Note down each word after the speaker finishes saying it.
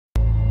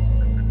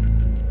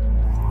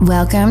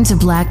Welcome to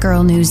Black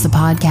Girl News, the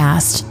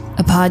podcast,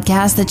 a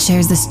podcast that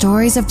shares the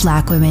stories of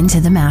Black women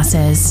to the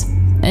masses.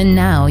 And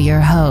now your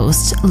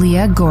host,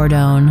 Leah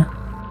Gordon.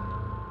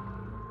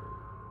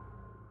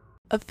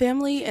 A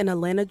family in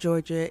Atlanta,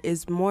 Georgia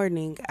is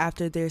mourning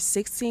after their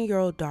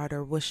 16-year-old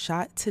daughter was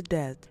shot to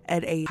death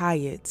at a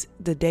Hyatt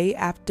the day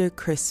after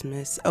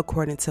Christmas,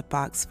 according to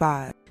Fox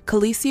 5.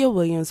 Kalicia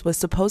Williams was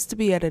supposed to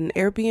be at an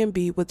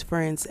Airbnb with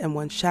friends and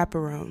one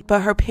chaperone,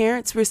 but her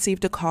parents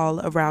received a call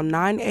around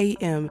 9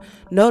 a.m.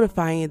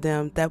 notifying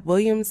them that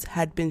Williams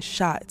had been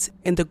shot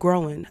in the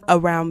groin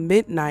around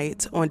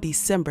midnight on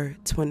December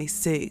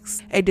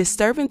 26. A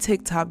disturbing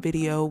TikTok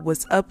video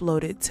was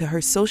uploaded to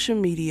her social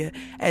media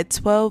at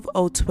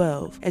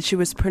 12:12, and she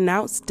was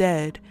pronounced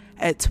dead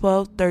at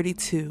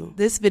 12:32.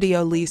 This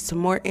video leads to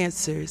more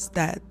answers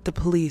that the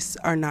police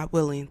are not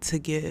willing to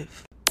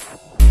give.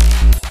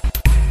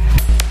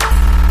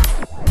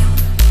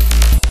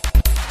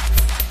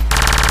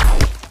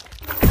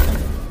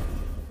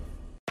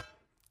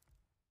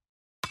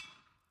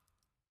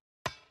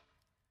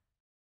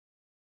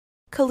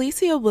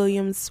 Kalicia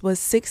Williams was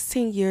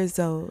 16 years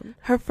old.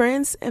 Her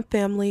friends and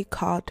family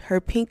called her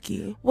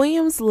Pinky.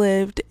 Williams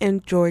lived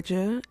in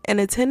Georgia and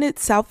attended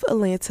South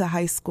Atlanta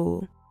High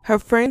School. Her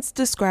friends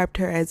described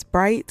her as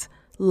bright,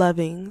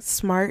 loving,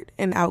 smart,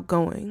 and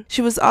outgoing.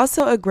 She was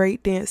also a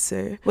great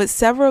dancer, with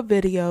several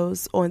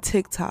videos on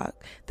TikTok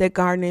that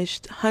garnered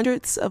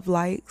hundreds of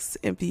likes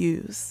and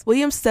views.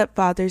 Williams'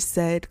 stepfather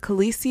said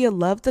Kalicia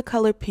loved the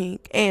color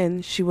pink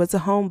and she was a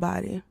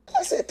homebody.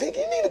 I said,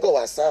 Pinky, you need to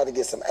go outside to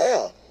get some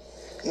air.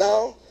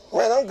 No,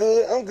 man, I'm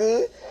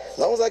good. As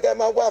long as I got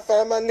my Wi-Fi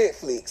and my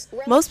Netflix.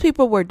 Most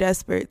people were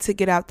desperate to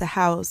get out the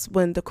house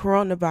when the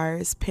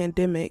coronavirus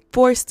pandemic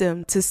forced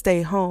them to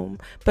stay home,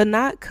 but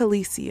not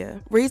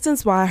Kalicia.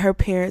 Reasons why her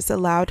parents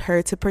allowed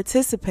her to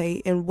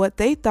participate in what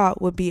they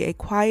thought would be a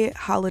quiet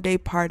holiday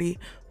party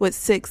with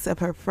 6 of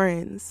her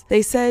friends.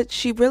 They said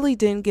she really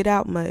didn't get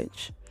out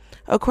much.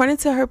 According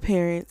to her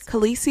parents,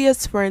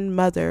 Kalicia's friend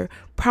mother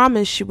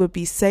promised she would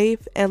be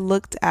safe and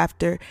looked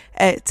after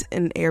at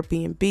an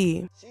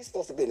Airbnb. She's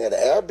supposed to be at an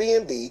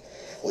Airbnb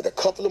with a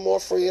couple of more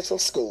friends from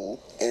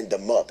school and the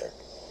mother.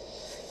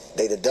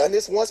 They'd have done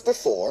this once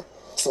before,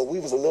 so we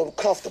was a little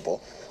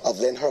comfortable of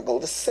letting her go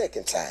the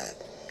second time.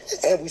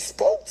 And we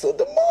spoke to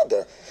the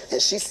mother, and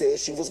she said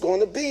she was going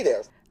to be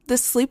there. The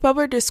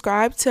sleepover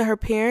described to her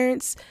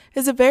parents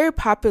is a very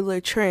popular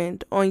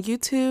trend on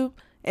YouTube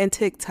and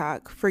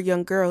TikTok for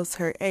young girls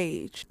her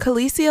age.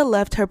 Kalicia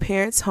left her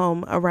parents'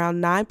 home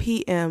around 9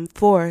 p.m.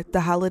 for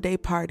the holiday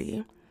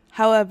party.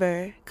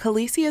 However,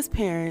 Kalicia's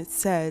parents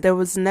said there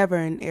was never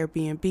an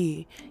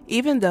Airbnb,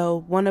 even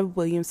though one of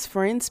Williams'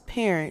 friend's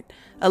parents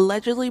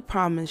allegedly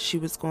promised she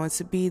was going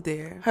to be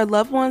there. Her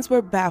loved ones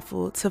were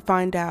baffled to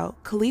find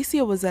out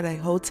Kalicia was at a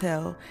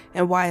hotel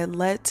and why it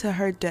led to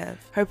her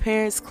death. Her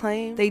parents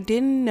claimed they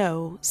didn't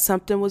know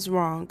something was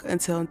wrong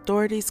until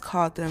authorities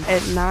called them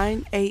at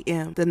 9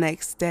 a.m. the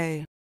next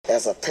day.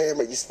 As a parent,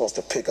 you're supposed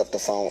to pick up the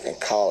phone and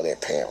call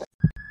that parent.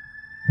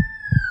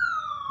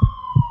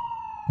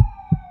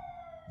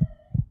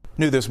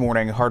 New this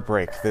morning,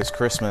 heartbreak this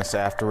Christmas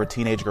after a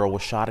teenage girl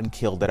was shot and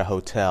killed at a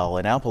hotel,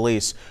 and now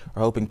police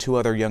are hoping 2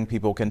 other young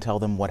people can tell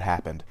them what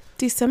happened.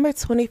 December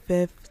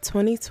 25th,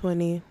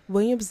 2020,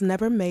 Williams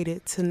never made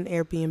it to an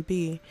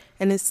Airbnb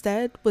and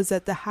instead was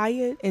at the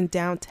Hyatt in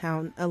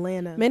downtown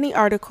Atlanta. Many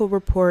article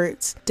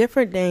reports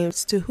different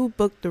names to who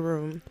booked the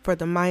room for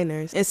the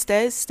minors.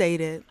 Instead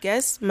stated,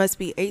 guests must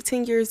be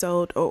 18 years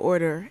old or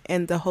older,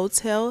 and the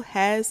hotel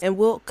has and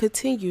will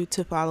continue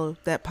to follow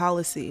that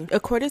policy.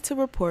 According to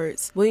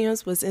reports,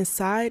 Williams was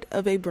inside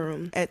of a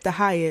room at the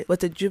Hyatt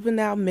with a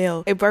juvenile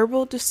male. A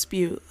verbal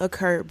dispute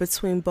occurred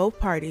between both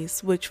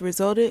parties, which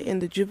resulted in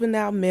the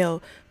juvenile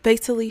male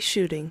fatally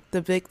shooting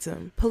the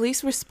victim.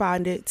 Police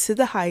responded to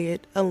the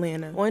Hyatt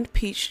Atlanta on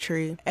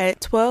Peachtree at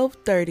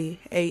 12:30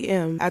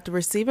 a.m. after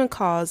receiving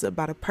calls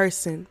about a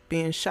person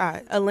being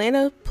shot.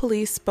 Atlanta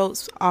Police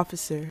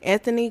spokesofficer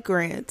Anthony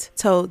Grant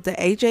told the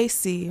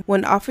AJC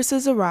when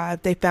officers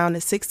arrived, they found a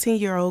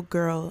 16-year-old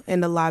girl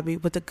in the lobby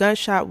with a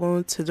gunshot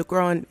wound to the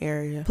groin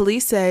area.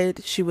 Police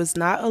said she was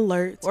not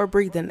alert or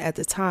breathing at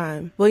the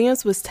time.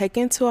 Williams was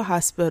taken to a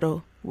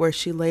hospital where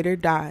she later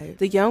died.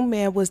 The young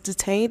man was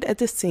detained at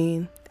the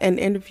scene and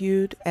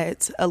interviewed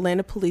at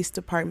Atlanta Police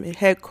Department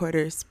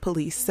headquarters,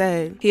 police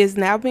said. He is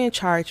now being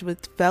charged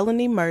with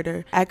felony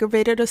murder,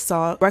 aggravated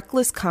assault,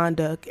 reckless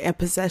conduct, and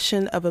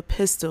possession of a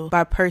pistol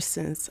by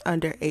persons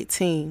under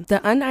 18.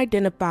 The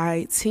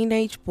unidentified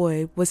teenage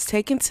boy was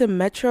taken to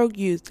Metro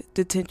Youth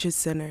Detention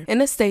Center. In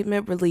a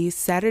statement released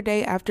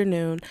Saturday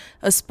afternoon,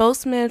 a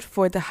spokesman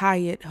for the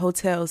Hyatt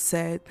Hotel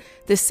said,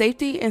 "The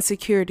safety and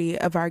security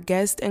of our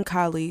guests and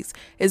colleagues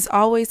is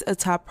always a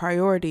top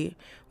priority.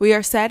 We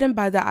are saddened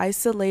by the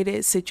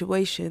isolated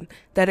situation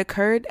that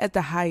occurred at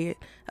the Hyatt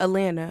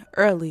Atlanta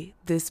early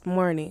this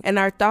morning, and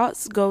our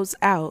thoughts goes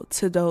out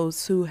to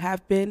those who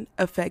have been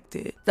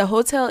affected. The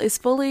hotel is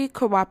fully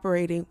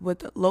cooperating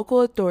with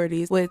local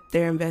authorities with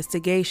their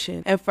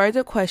investigation, and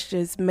further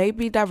questions may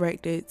be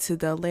directed to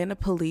the Atlanta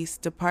Police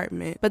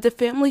Department. But the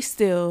family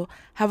still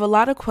have a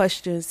lot of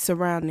questions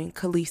surrounding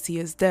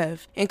Kelicia's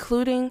death,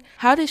 including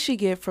how did she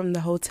get from the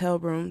hotel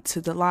room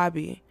to the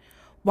lobby?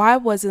 Why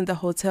wasn't the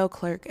hotel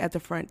clerk at the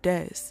front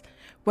desk?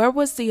 Where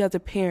was the other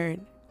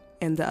parent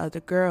and the other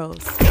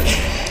girls?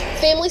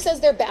 Family says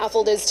they're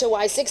baffled as to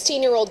why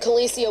 16-year-old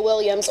Kelicia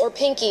Williams, or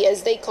Pinky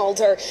as they called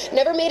her,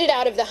 never made it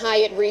out of the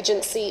Hyatt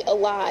Regency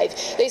alive.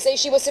 They say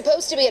she was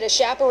supposed to be at a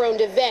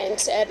chaperoned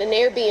event at an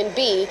Airbnb,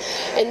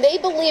 and they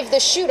believe the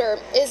shooter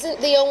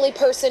isn't the only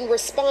person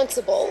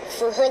responsible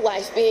for her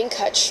life being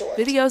cut short.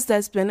 Videos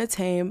that's been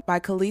obtained by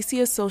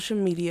Kelicia's social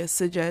media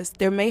suggest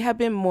there may have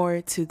been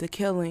more to the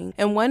killing,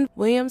 and one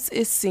Williams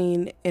is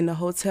seen in a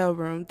hotel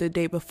room the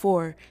day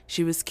before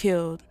she was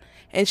killed,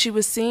 and she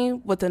was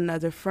seen with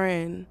another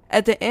friend.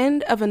 At the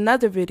end of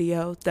another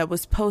video that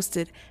was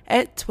posted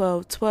at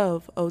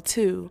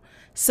 12/12/02,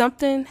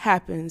 something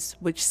happens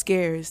which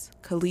scares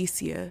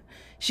Kelicia.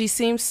 She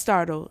seems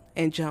startled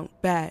and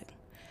jumped back.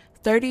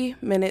 30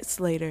 minutes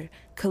later,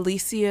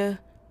 Kelicia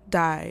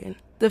died.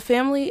 The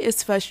family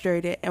is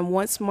frustrated and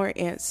wants more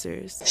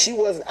answers. She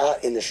wasn't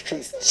out in the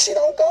streets. She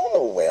don't go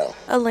nowhere.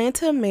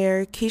 Atlanta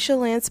Mayor Keisha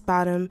Lance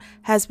Bottoms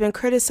has been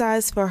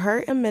criticized for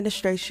her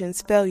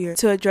administration's failure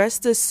to address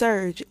the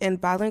surge in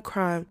violent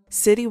crime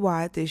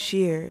citywide this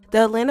year.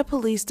 The Atlanta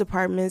Police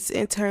Department's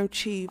interim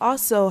chief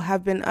also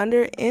have been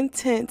under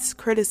intense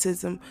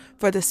criticism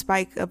for the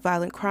spike of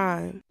violent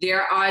crime.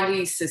 There are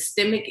these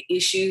systemic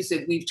issues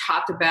that we've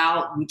talked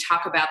about. We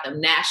talk about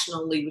them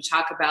nationally. We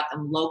talk about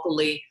them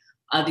locally.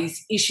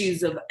 These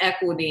issues of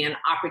equity and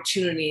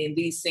opportunity and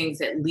these things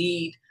that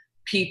lead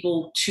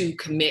people to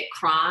commit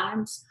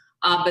crimes.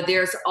 But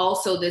there's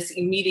also this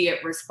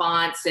immediate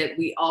response that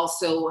we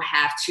also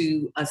have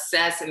to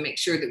assess and make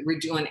sure that we're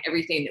doing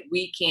everything that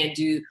we can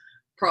do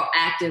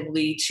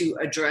proactively to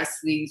address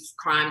these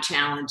crime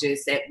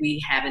challenges that we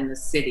have in the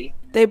city.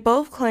 They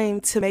both claim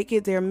to make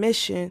it their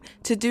mission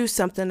to do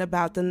something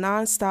about the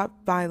nonstop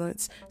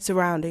violence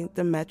surrounding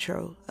the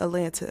Metro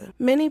Atlanta.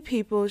 Many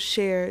people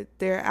shared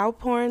their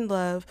outpouring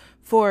love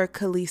for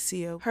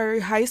Kelicia.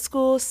 Her high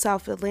school,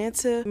 South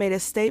Atlanta, made a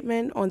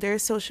statement on their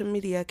social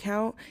media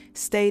account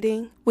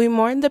stating, "We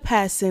mourn the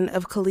passing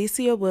of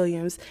Kelicia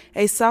Williams,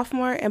 a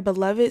sophomore and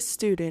beloved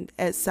student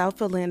at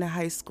South Atlanta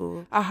High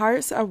School. Our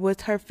hearts are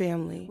with her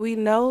family. We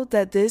know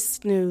that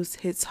this news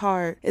hits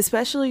hard,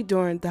 especially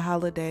during the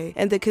holiday,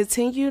 and the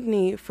continued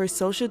need for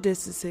social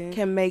distancing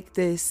can make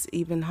this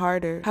even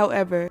harder.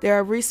 However, there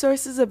are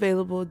resources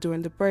available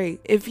during the break.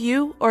 If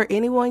you or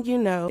anyone you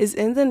know is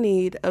in the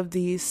need of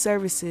these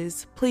services,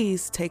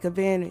 please take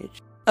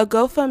advantage." A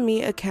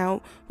GoFundMe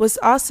account was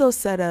also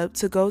set up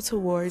to go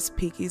towards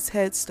Pinky's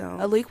headstone.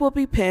 A link will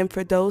be pinned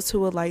for those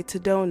who would like to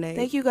donate.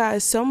 Thank you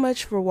guys so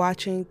much for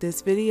watching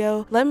this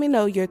video. Let me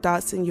know your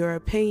thoughts and your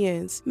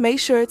opinions. Make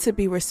sure to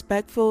be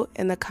respectful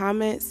in the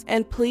comments,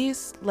 and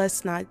please,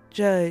 let's not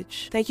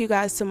judge. Thank you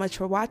guys so much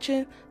for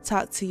watching.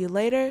 Talk to you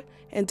later,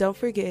 and don't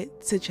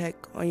forget to check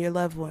on your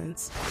loved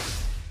ones.